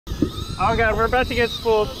Oh God, we're about to get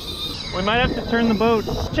spooled. We might have to turn the boat.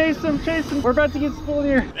 Chase him, chase him. We're about to get spooled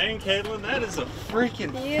here. Dang, Caitlin, that is a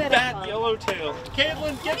freaking fat yellowtail.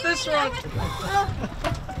 Caitlin, get this one.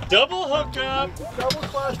 Double hookup. Double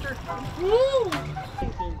cluster. Woo!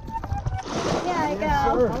 Yeah, I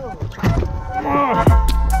go.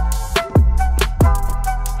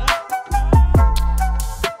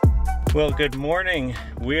 Well, good morning.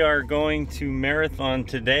 We are going to marathon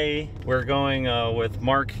today. We're going with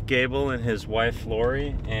Mark Gable and his wife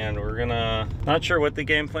Lori, and we're gonna, not sure what the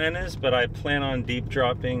game plan is, but I plan on deep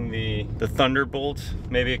dropping the Thunderbolt,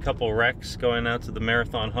 maybe a couple WRECKS going out to the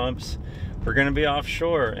marathon humps. We're gonna be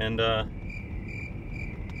offshore, and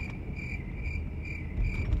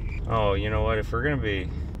oh, you know what, if we're gonna be,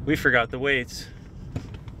 we forgot the weights.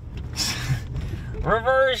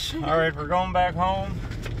 Reverse. All right, we're going back home.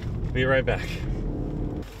 Be right back.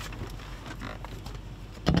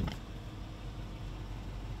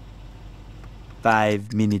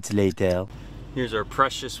 Five minutes later. Here's our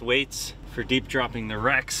precious weights for deep dropping the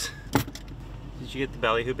WRECKS. Did you get the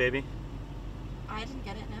ballyhoo, baby? I didn't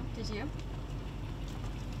get it, no. Did you?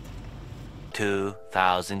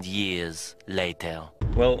 2,000 years later.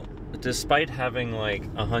 Well, despite having like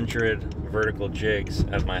 100 vertical jigs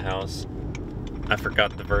at my house, I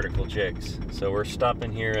forgot the vertical jigs. So we're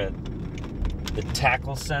stopping here at the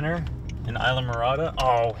Tackle Center in Isla Morada.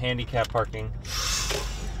 Oh, handicap parking.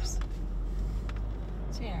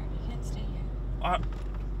 Sweetheart, you can't stay here.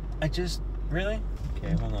 I just, really?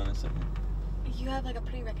 Okay, hold on a second. You have like a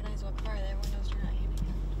pretty recognizable car that everyone knows you're not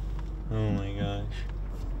handicapped. Oh my gosh.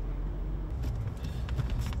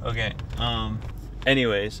 Okay,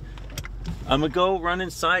 anyways, I'm gonna go run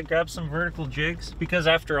inside, grab some vertical jigs, because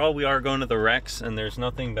after all, we are going to the WRECKS, and there's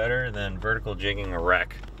nothing better than vertical jigging a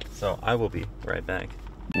wreck. So I will be right back.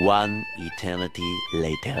 One eternity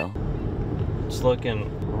later. It's looking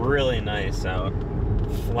really nice out.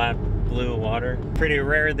 Flat blue water. Pretty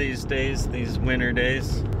rare these days, these winter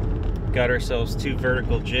days. Got ourselves 2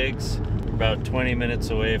 vertical jigs. We're about 20 minutes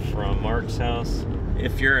away from Mark's house.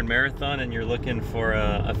 If you're in Marathon and you're looking for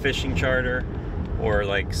a fishing charter, or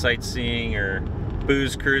like sightseeing or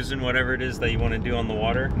booze cruising, whatever it is that you want to do on the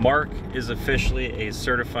water, Mark is officially a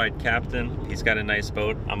certified captain. He's got a nice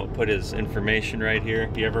boat. I'm gonna put his information right here.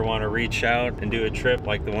 If you ever want to reach out and do a trip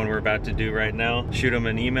like the one we're about to do right now, shoot him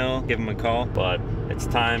an email, give him a call. But it's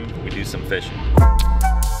time we do some fishing.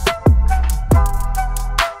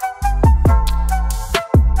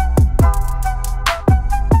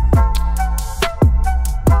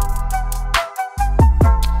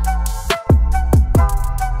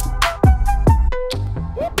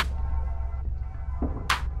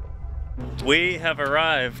 We have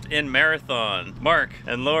arrived in Marathon. Mark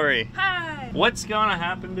and Lori. Hi! What's gonna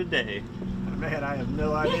happen today? Man, I have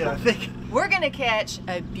no idea. I think We're gonna catch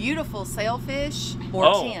a beautiful sailfish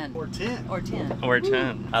or 10. or 10. Or 10. Or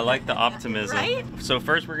 10. I like the optimism. Right? So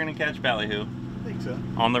first we're gonna catch ballyhoo I think so.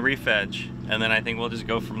 on the reef edge, and then I think we'll just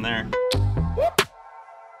go from there.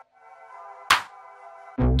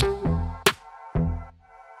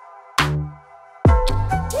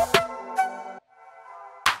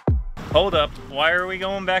 Hold up, why are we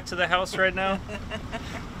going back to the house right now?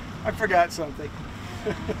 I forgot something.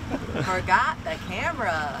 Forgot the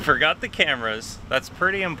camera. Forgot the cameras. That's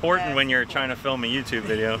pretty important Yes. when you're trying to film a YouTube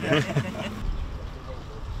video. There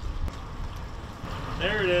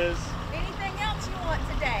it is. Anything else you want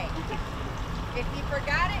today? If you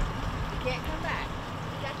forgot it, you can't come back.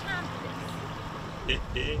 You got time for this.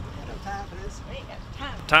 No time for this. We ain't got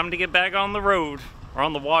time. Time to get back on the road, or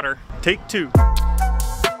on the water. Take 2.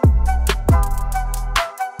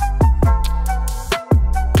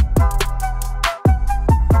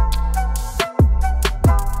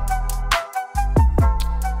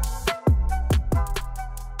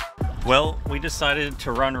 Well, we decided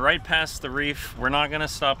to run right past the reef. We're not gonna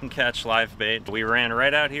stop and catch live bait. We ran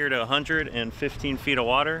right out here to 115 feet of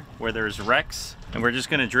water where there's WRECKS, and we're just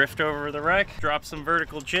gonna drift over the wreck, drop some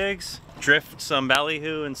vertical jigs, drift some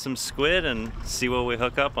ballyhoo and some squid, and see what we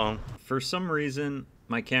hook up on. For some reason,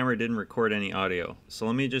 my camera didn't record any audio, so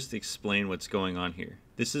let me just explain what's going on here.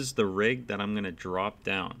 This is the rig that I'm gonna drop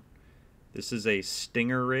down. This is a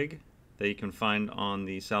Stinger rig that you can find on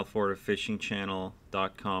the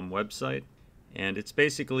southfloridafishingchannel.com website, and it's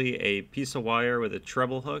basically a piece of wire with a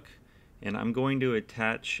treble hook, and I'm going to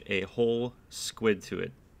attach a whole squid to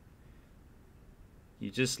it.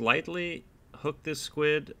 You just lightly hook this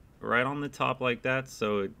squid right on the top like that,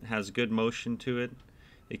 so it has good motion to it.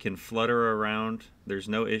 It can flutter around, there's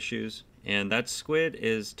no issues, and that squid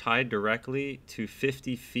is tied directly to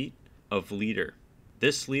 50 feet of leader.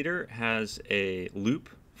 This leader has a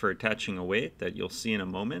loop for attaching a weight that you'll see in a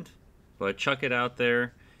moment. But chuck it out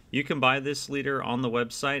there. You can buy this leader on the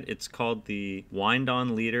website. It's called the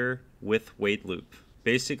wind-on leader with weight loop.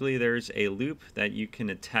 Basically, there's a loop that you can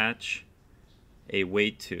attach a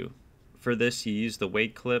weight to. For this, you use the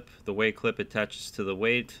weight clip. The weight clip attaches to the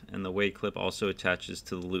weight, and the weight clip also attaches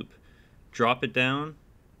to the loop. Drop it down,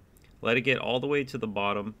 let it get all the way to the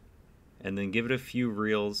bottom, and then give it a few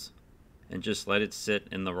reels and just let it sit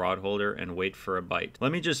in the rod holder and wait for a bite.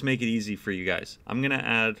 Let me just make it easy for you guys. I'm gonna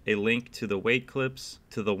add a link to the weight clips,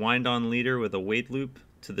 to the wind-on leader with a weight loop,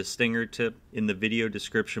 to the stinger tip in the video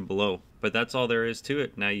description below. But that's all there is to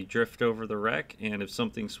it. Now you drift over the wreck, and if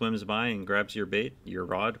something swims by and grabs your bait, your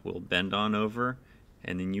rod will bend on over,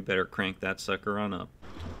 and then you better crank that sucker on up.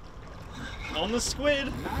 On the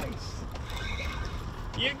squid. Nice.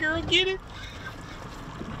 Yeah, girl, get it.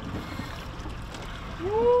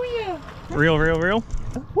 Oh yeah. Real.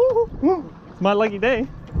 It's my lucky day.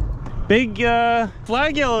 Big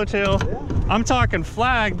flag yellowtail. Yeah. I'm talking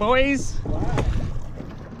flag, boys. Wow.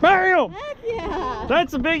 Mario! Heck yeah!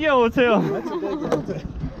 That's a big yellowtail. That's a big yellowtail.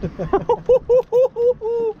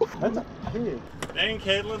 That's a big. Dang,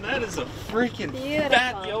 Caitlin, that is a freaking Beautiful.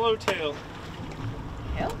 fat yellowtail.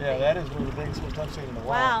 Yeah, that is one of the biggest ones I've seen in a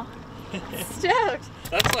while. Wow. Stoked.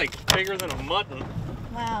 That's like bigger than a mutton.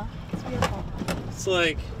 Wow. It's beautiful. It's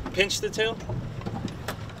like, pinch the tail.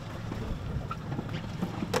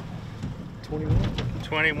 21.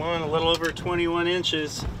 21, a little over 21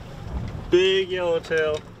 inches. Big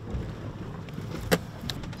yellowtail.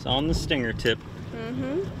 It's on the stinger tip.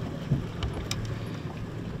 Mm-hmm.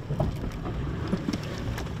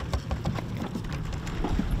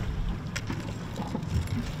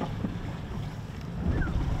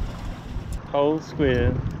 Cold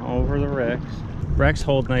squid over the wrecks. Wrecks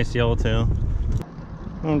hold nice yellowtail.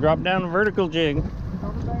 I'm gonna drop down a vertical jig.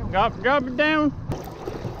 Drop it down.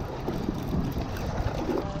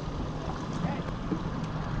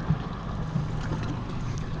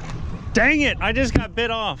 Dang it, I just got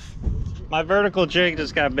bit off. My vertical jig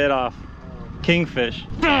just got bit off. Kingfish.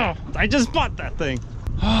 Oh, I just bought that thing.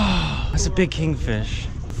 Oh, that's a big kingfish.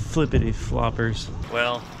 Flippity floppers.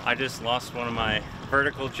 Well, I just lost one of my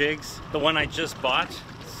vertical jigs, the one I just bought.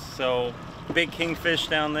 So, big kingfish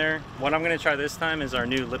down there. What I'm gonna try this time is our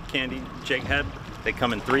new lip candy jig head. They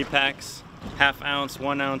come in 3 packs, 1/2 ounce,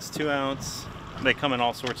 1 ounce, 2 ounce. They come in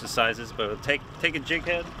all sorts of sizes, but take a jig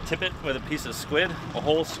head, tip it with a piece of squid, a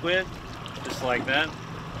whole squid, just like that.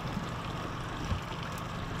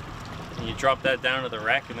 And you drop that down to the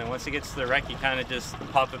wreck, and then once it gets to the wreck, you kind of just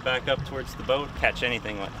pop it back up towards the boat. Catch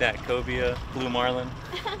anything like that, cobia, blue marlin.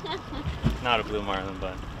 Not a blue marlin,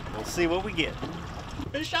 but we'll see what we get.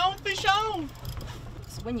 Fish on, fish on!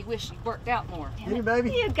 It's when you wish you worked out more. Get him, baby.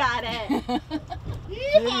 You got it.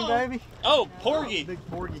 Get him, baby. Oh, porgy. Big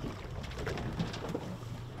porgy.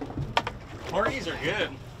 Porgies are good.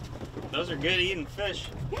 Those are good eating fish.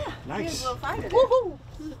 Yeah. Nice. A little fighter there. Woohoo!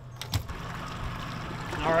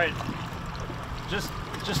 All right, just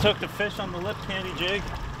hooked a fish on the lip candy jig.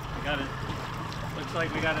 I got it. Looks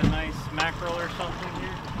like we got a nice mackerel or something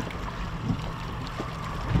here.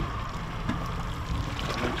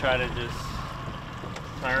 I'm gonna try to just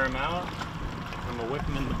tire him out. I'm gonna whip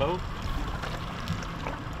him in the boat.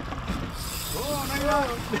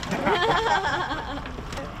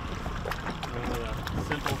 With a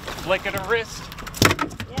simple flick of the wrist.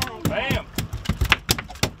 Yeah. Bam!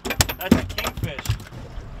 That's a kingfish.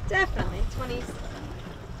 Definitely. 20s.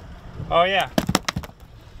 Oh yeah.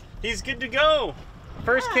 He's good to go.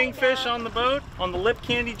 First There we kingfish go. on the boat, on the lip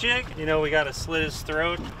candy jig. You know, we gotta slit his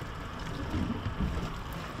throat.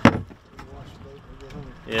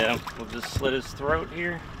 Yeah, we'll just slit his throat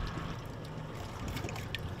here.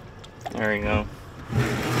 There you go.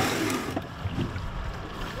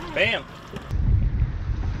 Bam!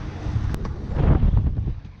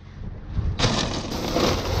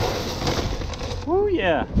 Woo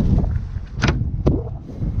yeah!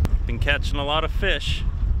 Been catching a lot of fish,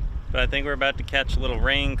 but I think we're about to catch a little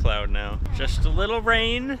rain cloud now. Just a little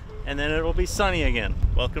rain, and then it'll be sunny again.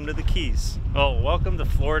 Welcome to the Keys. Oh, welcome to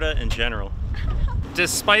Florida in general.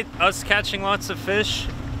 Despite us catching lots of fish,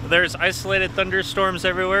 there's isolated thunderstorms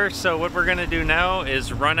everywhere, so what we're gonna do now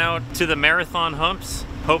is run out to the marathon humps.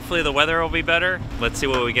 Hopefully the weather will be better. Let's see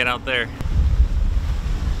what we get out there.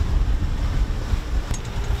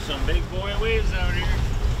 Some big boy waves out here.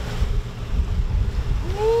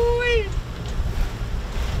 Woo-wee.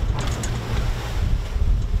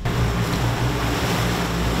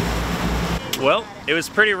 Well, it was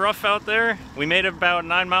pretty rough out there. We made it about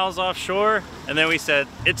 9 miles offshore, and then we said,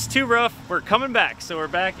 it's too rough, we're coming back. So we're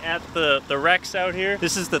back at the WRECKS out here.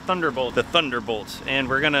 This is the Thunderbolt, and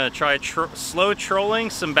we're gonna try slow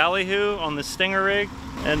trolling some ballyhoo on the stinger rig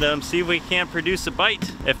and see if we can't produce a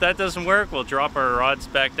bite. If that doesn't work, we'll drop our rods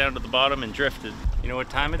back down to the bottom and drift it. You know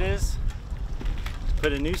what time it is?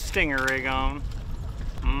 Put a new stinger rig on.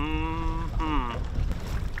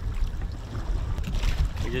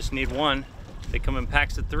 We just need one. They come in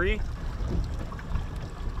packs of 3.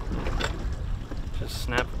 Just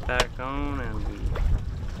snap it back on and be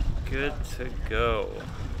good to go.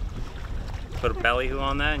 Put a ballyhoo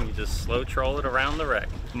on that and you just slow troll it around the wreck.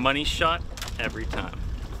 Money shot every time.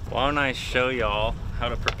 Why don't I show y'all how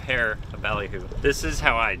to prepare a ballyhoo? This is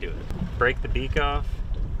how I do it. Break the beak off,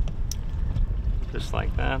 just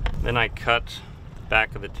like that. Then I cut the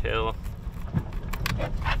back of the tail,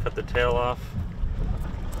 cut the tail off.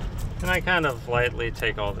 And I kind of lightly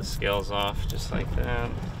take all the scales off, just like that.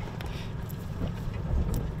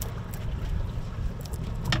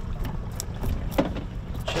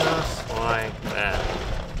 Just like that.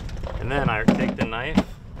 And then I take the knife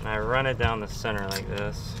and I run it down the center like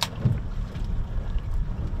this.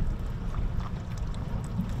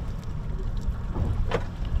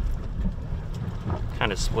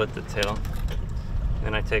 Kind of split the tail.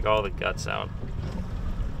 Then I take all the guts out.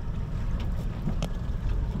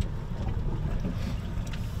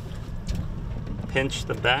 Pinch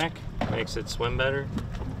the back, makes it swim better.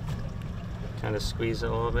 Kind of squeeze it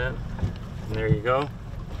a little bit. And there you go.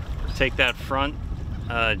 Take that front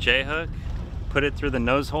J-hook, put it through the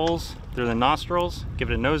nose holes, through the nostrils,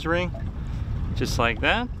 give it a nose ring, just like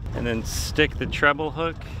that. And then stick the treble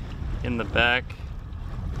hook in the back,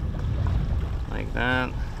 like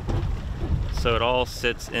that. So it all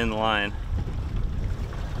sits in line.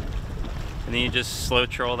 And then you just slow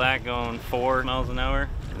troll that going 4 miles an hour,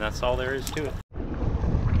 and that's all there is to it.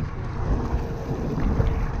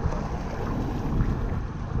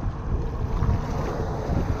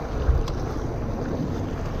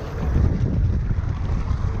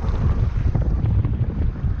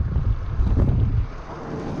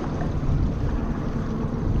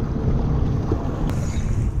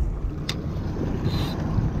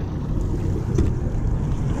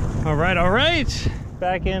 All right,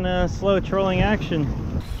 back in slow trolling action.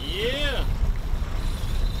 Yeah.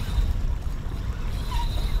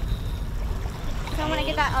 So I'm gonna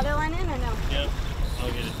get that other one in or no? Yep,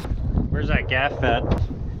 I'll get it. Where's that gaff at?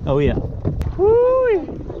 Oh yeah.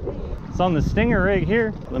 Woo! It's on the stinger rig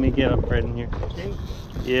here. Let me get up right in here.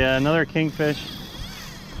 Yeah, another kingfish.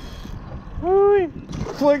 Woo!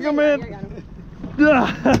 Flick him in.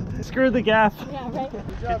 Screw the gaff. Yeah, right.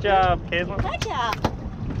 Good job, Caitlin. Good job.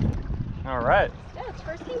 All right. Yeah, it's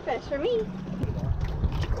first kingfish for me.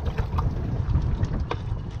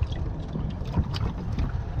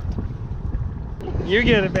 You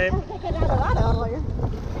get it, babe.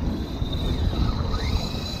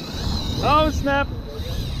 Oh, snap.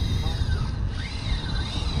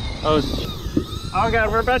 Oh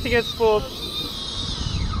God, we're about to get spooled.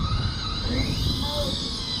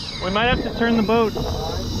 We might have to turn the boat.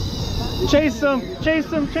 Chase them, chase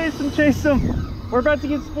them, chase them, chase them. We're about to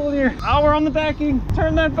get spooled here. Oh, we're on the backing.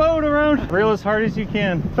 Turn that boat around. Reel as hard as you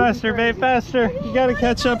can. Faster, babe, faster. You gotta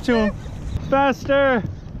catch up to him. Faster,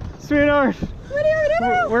 sweetheart. What are you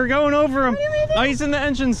doing? We're going over him. Oh, he's in the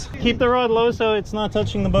engines. Keep the rod low so it's not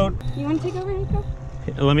touching the boat. You want to take over, Heiko?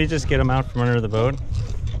 Let me just get him out from under the boat.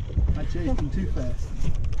 I chased him too fast.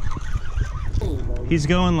 He's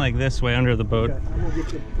going like this way under the boat. Okay, I'm gonna get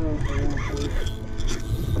the front around first.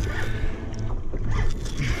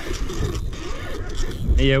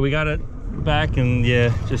 Yeah, we got it back and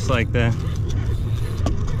yeah, just like that.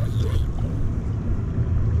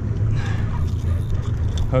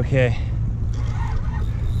 Okay.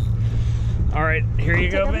 All right, here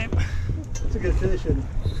you go, babe. It's a good fish, isn't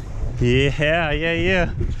it?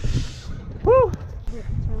 Yeah. Woo!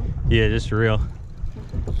 Yeah, just real.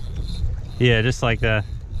 Yeah, just like that.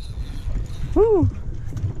 Woo! Ooh,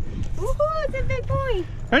 it's a big boy.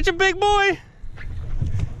 That's a big boy.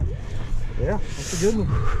 Yeah, that's a good one.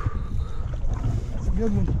 That's a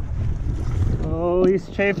good one. Oh, he's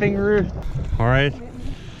chafing rude. All right.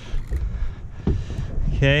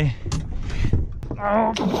 Okay.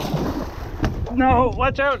 Oh. No,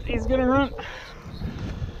 watch out. He's gonna run.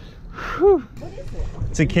 Whew. What is it?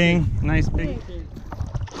 It's a king. Nice big.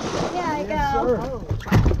 Yeah, I Yes, go. sir.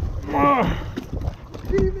 Oh.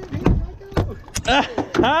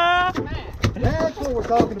 That's what we're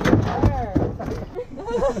talking about.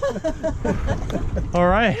 All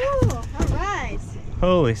right. Ooh, all right.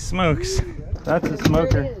 Holy smokes. That's a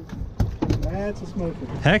smoker. That's That's a smoker.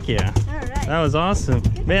 Heck yeah. All right. That was awesome.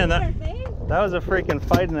 Man, That that was a freaking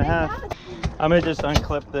fight and a half. I'm gonna just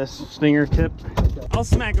unclip this stinger tip. I'll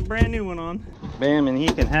smack a brand new one on. Bam, and he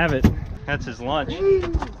can have it. That's his lunch.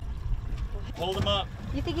 Hold him up.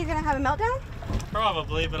 You think he's gonna have a meltdown?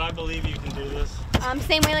 Probably, but I believe you can do this.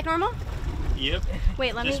 Same way like normal? Yep.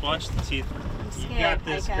 Wait, let me. Just watch the teeth. I'm You scared, got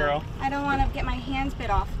this, Heiko. girl. I don't want to get my hands bit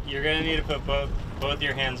off. You're gonna need to put both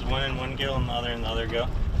your hands, one in one gill and the other in the other gill.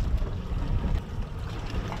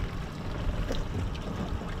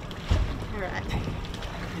 All right.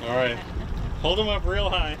 All right. Hold him up real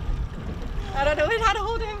high. I don't know how to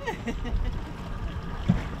hold him.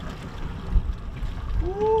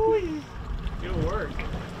 Ooh, good work.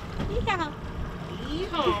 Yeah.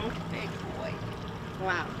 Yeehaw. Big boy.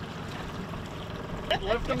 Wow.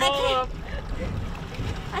 Lift them all up.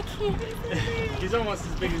 I can't. He's almost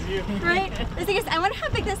as big as you. Right? The thing is, I wonder how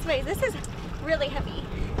big this weighs. This is really heavy.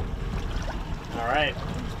 All right.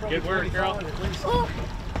 Good work, girl. Ooh.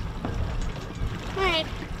 All right.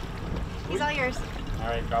 He's all yours. All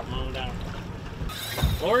right, drop him on down.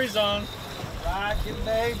 Lori's on. Rockin',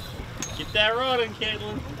 babe. Get that rod in,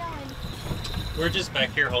 Caitlin. I'm going. We're just back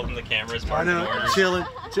here holding the cameras. I know, chilling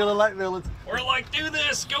like villains. We're like, do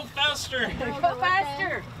this, go faster. Go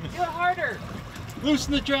faster. Do it harder.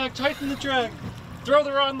 Loosen the drag, tighten the drag. Throw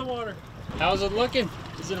the rod in the water. How's it looking?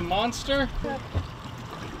 Is it a monster?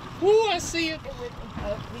 Ooh, I see it.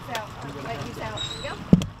 Oh, he's out. Wait, he's out. Yep.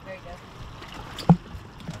 There you go.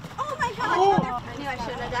 Oh my God. I knew I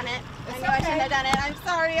shouldn't have done it. I knew I shouldn't have done it. I'm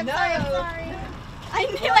sorry. I'm sorry. I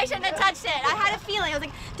knew I shouldn't have touched it. I had a feeling. I was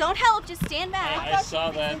like, don't help, just stand back. I saw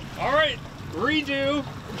that. All right, redo.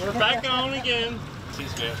 We're back on again.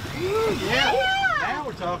 C-SPAN. Yeah. Now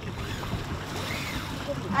we're talking.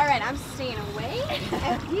 All right, I'm staying away.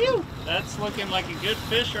 You. That's looking like a good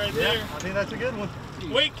fish right there. I think that's a good one.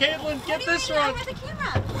 Wait, Caitlin, get this I rod. have the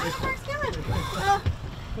camera. Where's the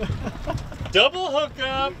camera? Double hook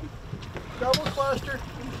up. Double cluster.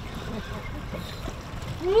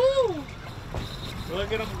 Woo!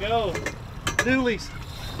 Look at them go. Doolies.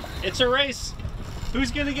 It's a race. Who's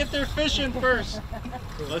gonna get their fish in first?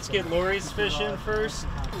 Let's get Lori's fish in first.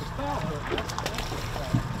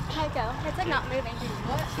 Heiko, it's like not moving.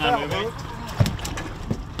 It's not moving.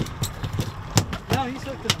 No, he's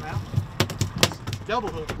hooked in the mouth. Double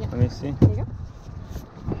hook. Let me see. There you go.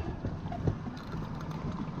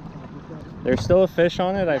 There's still a fish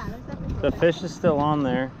on it. Yeah, there's definitely The fish is still on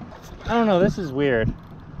there. I don't know, this is weird.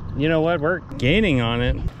 You know what, we're gaining on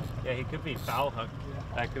it. Yeah, he could be foul hooked.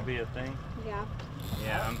 That could be a thing. Yeah.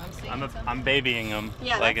 Yeah, I'm babying him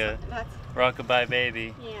Yeah, like that's a rockabye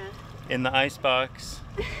baby yeah. in the ice box.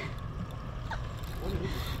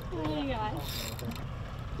 Oh my gosh.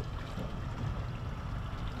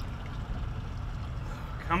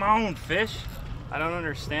 Come on, fish. I don't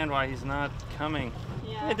understand why he's not coming.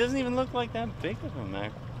 Yeah. It doesn't even look like that big of a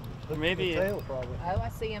Mac. Or maybe The tail, probably. Oh, I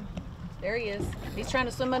see him. There he is. He's trying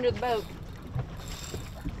to swim under the boat.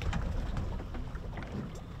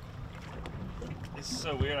 This is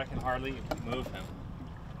so weird, I can hardly move him.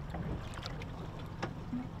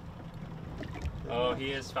 Oh,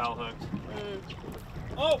 he is foul hooked.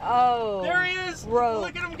 Oh, Oh. there he is. Bro.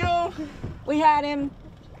 Look at him go. We had him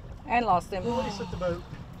and lost him. Release at the boat.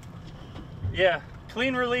 Yeah,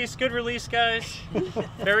 clean release, good release, guys.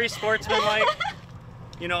 Very sportsmanlike.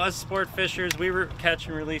 You know, us sport fishers, we catch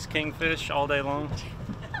and release kingfish all day long.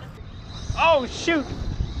 Oh, shoot.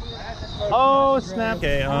 Oh, snap.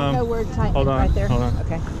 Okay, where to tighten hold it on, right there. hold on.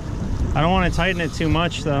 Okay. I don't want to tighten it too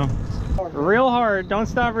much, though. Reel hard, don't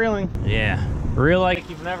stop reeling. Yeah, reel like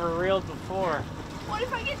you've never reeled before. What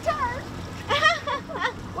if I get tired?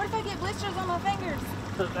 What if I get blisters on my fingers?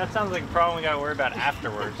 That sounds like a problem we gotta worry about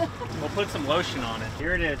afterwards. We'll put some lotion on it.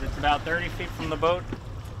 Here it is, it's about 30 feet from the boat.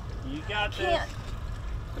 You got this. Can't.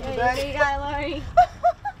 Yeah, you got it,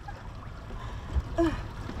 Lori.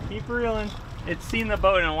 Keep reeling. It's seen the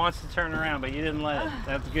boat and it wants to turn around, but you didn't let it.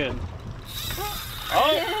 That's good.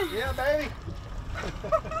 Oh! Yeah, baby.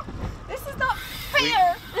 This is not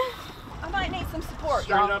fair. I might need some support,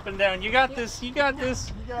 Straight up and down. You got this. You got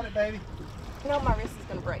this. You got it, baby. No, my wrist is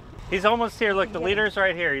gonna break. He's almost here. Look, the leader's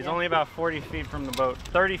right here. He's only about 40 feet from the boat.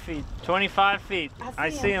 30 feet. 25 feet. I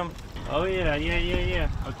see him. Oh, yeah. Yeah.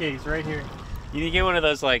 Okay, he's right here. You need to get one of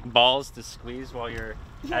those like balls to squeeze while you're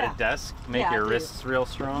at a desk. Make your wrists real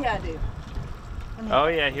strong. Yeah, I do. Oh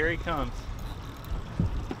yeah, here he comes.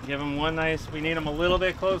 Give him one nice, we need him a little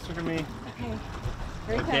bit closer to me. Okay.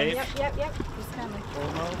 Here he Okay. comes. Yep. He's coming.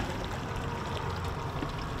 Almost.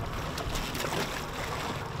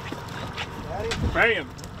 Bam!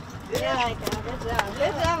 Yeah, good job.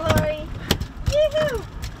 Good job, Lori. Yoo-hoo!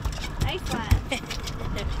 Nice one.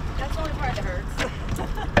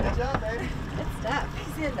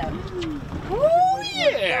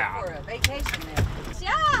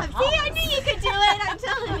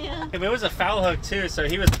 it was a foul hook too, so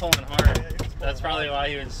he was pulling hard. That's probably why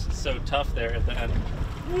he was so tough there at the end.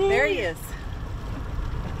 There he is.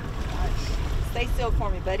 Stay still for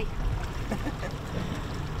me, buddy.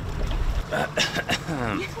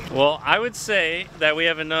 Well, I would say that we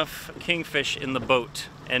have enough kingfish in the boat,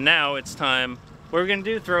 and now it's time. What are we gonna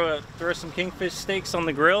do? Throw some kingfish steaks on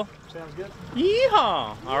the grill? Sounds good.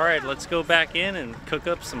 Yeehaw! All right, let's go back in and cook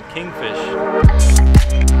up some kingfish.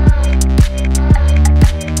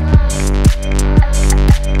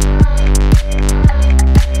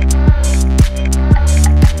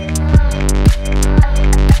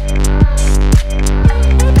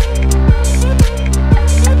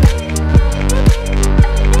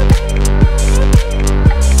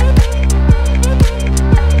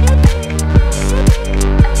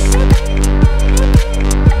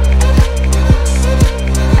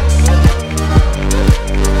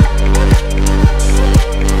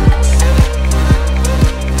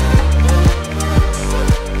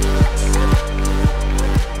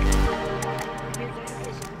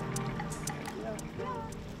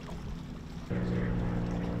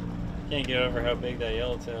 Can't get over how big that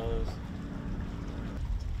yellowtail is.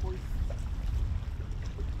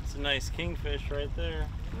 It's a nice kingfish right there.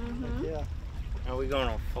 Mm-hmm. Yeah. Are we going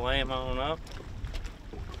to fillet him on up?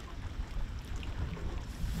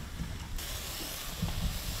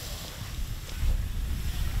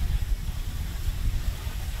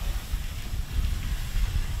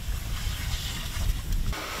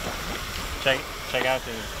 Check out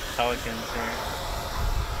the pelicans here.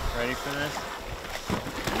 Ready for this?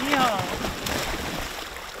 Yeah.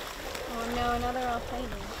 Oh no, another all fighting.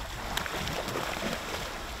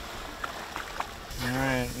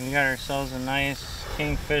 Alright, we got ourselves a nice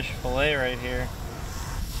kingfish fillet right here.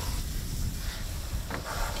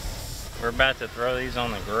 We're about to throw these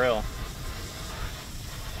on the grill.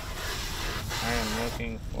 I am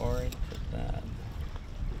looking forward to that.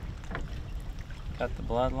 Cut the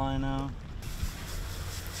bloodline out.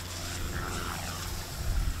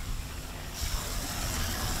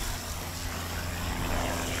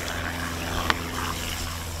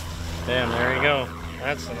 Damn, there you go.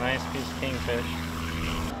 That's a nice piece of kingfish.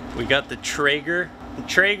 We got the Traeger. The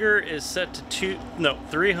Traeger is set to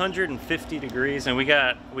 350 degrees, and we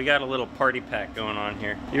got a little party pack going on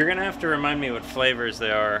here. You're gonna have to remind me what flavors they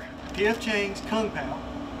are. P.F. Chang's Kung Pao.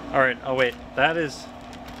 All right. Oh wait,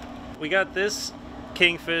 we got this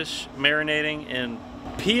kingfish marinating in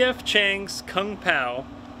P.F. Chang's Kung Pao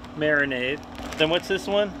marinade. Then what's this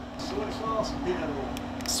one? Soy sauce and peanut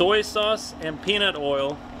oil. Soy sauce and peanut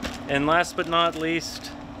oil. And last but not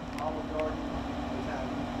least,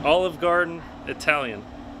 Olive Garden Italian.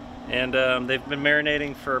 And they've been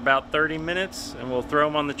marinating for about 30 minutes, and we'll throw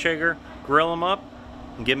them on the Traeger, grill them up,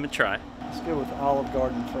 and give them a try. Let's go with Olive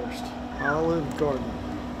Garden first. Olive Garden.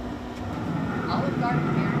 Olive Garden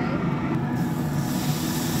marinade.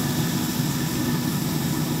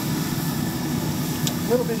 A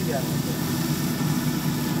little bit together.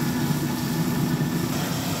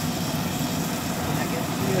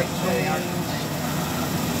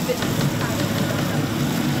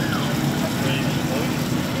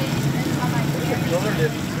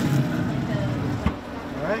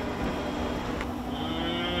 Alright.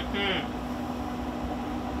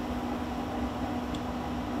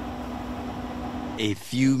 A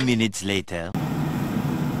few minutes later.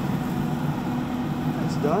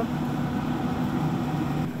 That's done.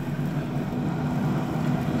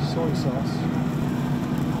 Soy sauce.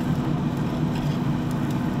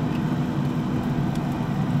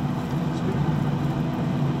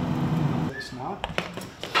 It's not.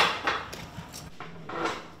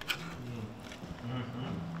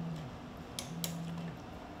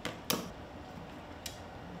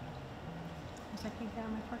 I can't get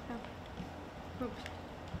on my fork now. Oops.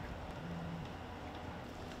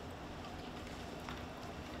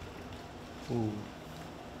 Ooh.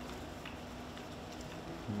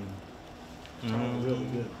 Sounds really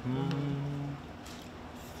good.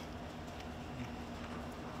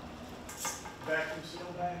 Vacuum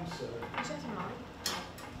seal bang, so.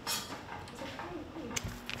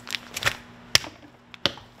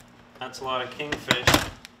 That's a lot of kingfish.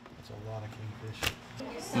 That's a lot of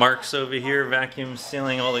kingfish. Mark's over here vacuum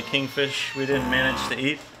sealing all the kingfish we didn't manage to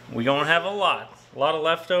eat. We gonna have a lot of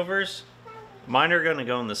leftovers. Mine are gonna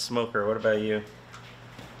go in the smoker. What about you?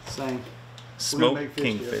 Same. Smoked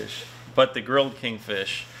kingfish. But the grilled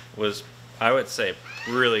kingfish was, I would say,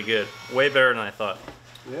 really good. Way better than I thought.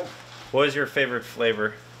 Yeah. What was your favorite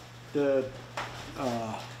flavor? The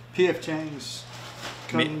P.F. Chang's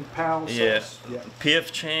Kung Pao sauce. Yeah.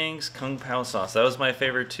 P.F. Chang's Kung Pao sauce. That was my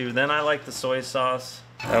favorite too. Then I like the soy sauce.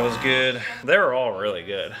 That was good. They were all really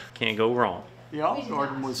good. Can't go wrong. The Olive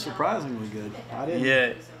Garden was surprisingly good.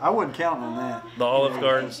 Yeah. I wasn't counting on that. The Olive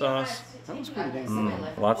Garden sauce. That was pretty dang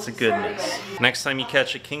good. Lots of goodness. Next time you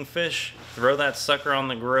catch a kingfish, throw that sucker on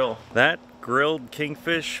the grill. That grilled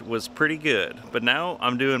kingfish was pretty good. But now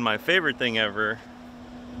I'm doing my favorite thing ever.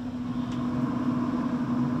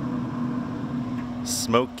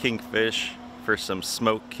 Smoked kingfish for some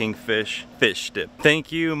smoked kingfish fish dip.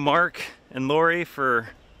 Thank you, Mark and Lori, for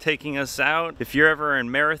taking us out. If you're ever in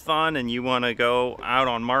Marathon and you want to go out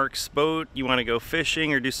on Mark's boat, you want to go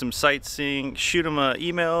fishing or do some sightseeing, shoot him an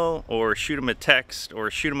email or shoot him a text or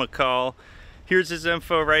shoot him a call. Here's his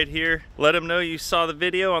info right here. Let him know you saw the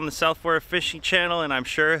video on the South Florida Fishing Channel, and I'm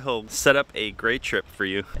sure he'll set up a great trip for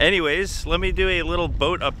you. Anyways, let me do a little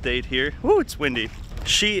boat update here. Woo, it's windy.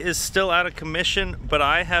 She is still out of commission, but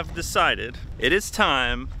I have decided it is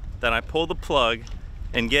time that I pull the plug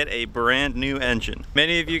and get a brand new engine.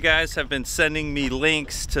 Many of you guys have been sending me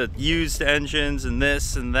links to used engines and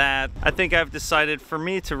this and that. I think I've decided for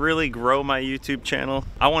me to really grow my YouTube channel,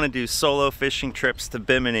 I want to do solo fishing trips to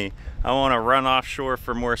Bimini. I want to run offshore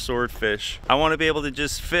for more swordfish. I want to be able to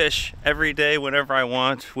just fish every day whenever I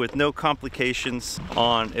want with no complications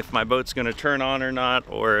on if my boat's going to turn on or not,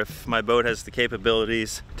 or if my boat has the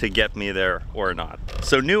capabilities to get me there or not.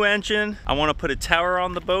 So new engine, I want to put a tower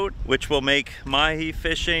on the boat, which will make mahi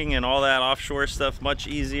fishing and all that offshore stuff much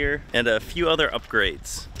easier, and a few other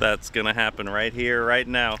upgrades. That's going to happen right here, right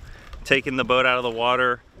now. Taking the boat out of the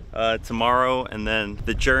water tomorrow, and then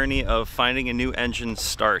the journey of finding a new engine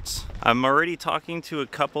starts. I'm already talking to a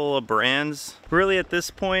couple of brands. Really at this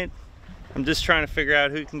point, I'm just trying to figure out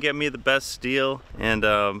who can get me the best deal and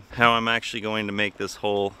how I'm actually going to make this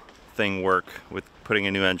whole thing work with putting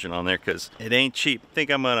a new engine on there, because it ain't cheap. I think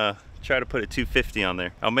I'm gonna try to put a 250 on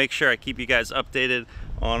there. I'll make sure I keep you guys updated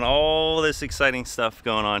on all this exciting stuff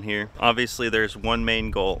going on here. Obviously there's one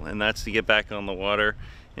main goal, and that's to get back on the water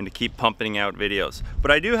and to keep pumping out videos. But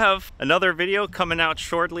I do have another video coming out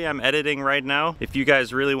shortly. I'm editing right now. If you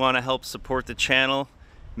guys really want to help support the channel,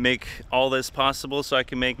 make all this possible so I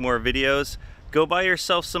can make more videos, go buy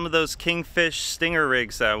yourself some of those kingfish stinger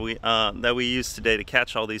rigs that we used today to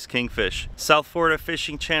catch all these kingfish.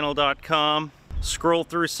 SouthFloridaFishingChannel.com. Scroll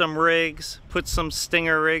through some rigs, put some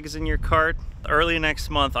stinger rigs in your cart. Early next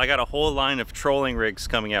month, I got a whole line of trolling rigs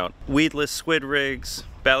coming out. Weedless squid rigs,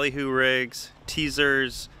 ballyhoo rigs,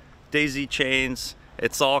 teasers, daisy chains.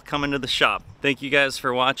 It's all coming to the shop. Thank you guys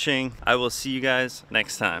for watching. I will see you guys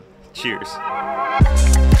next time. Cheers.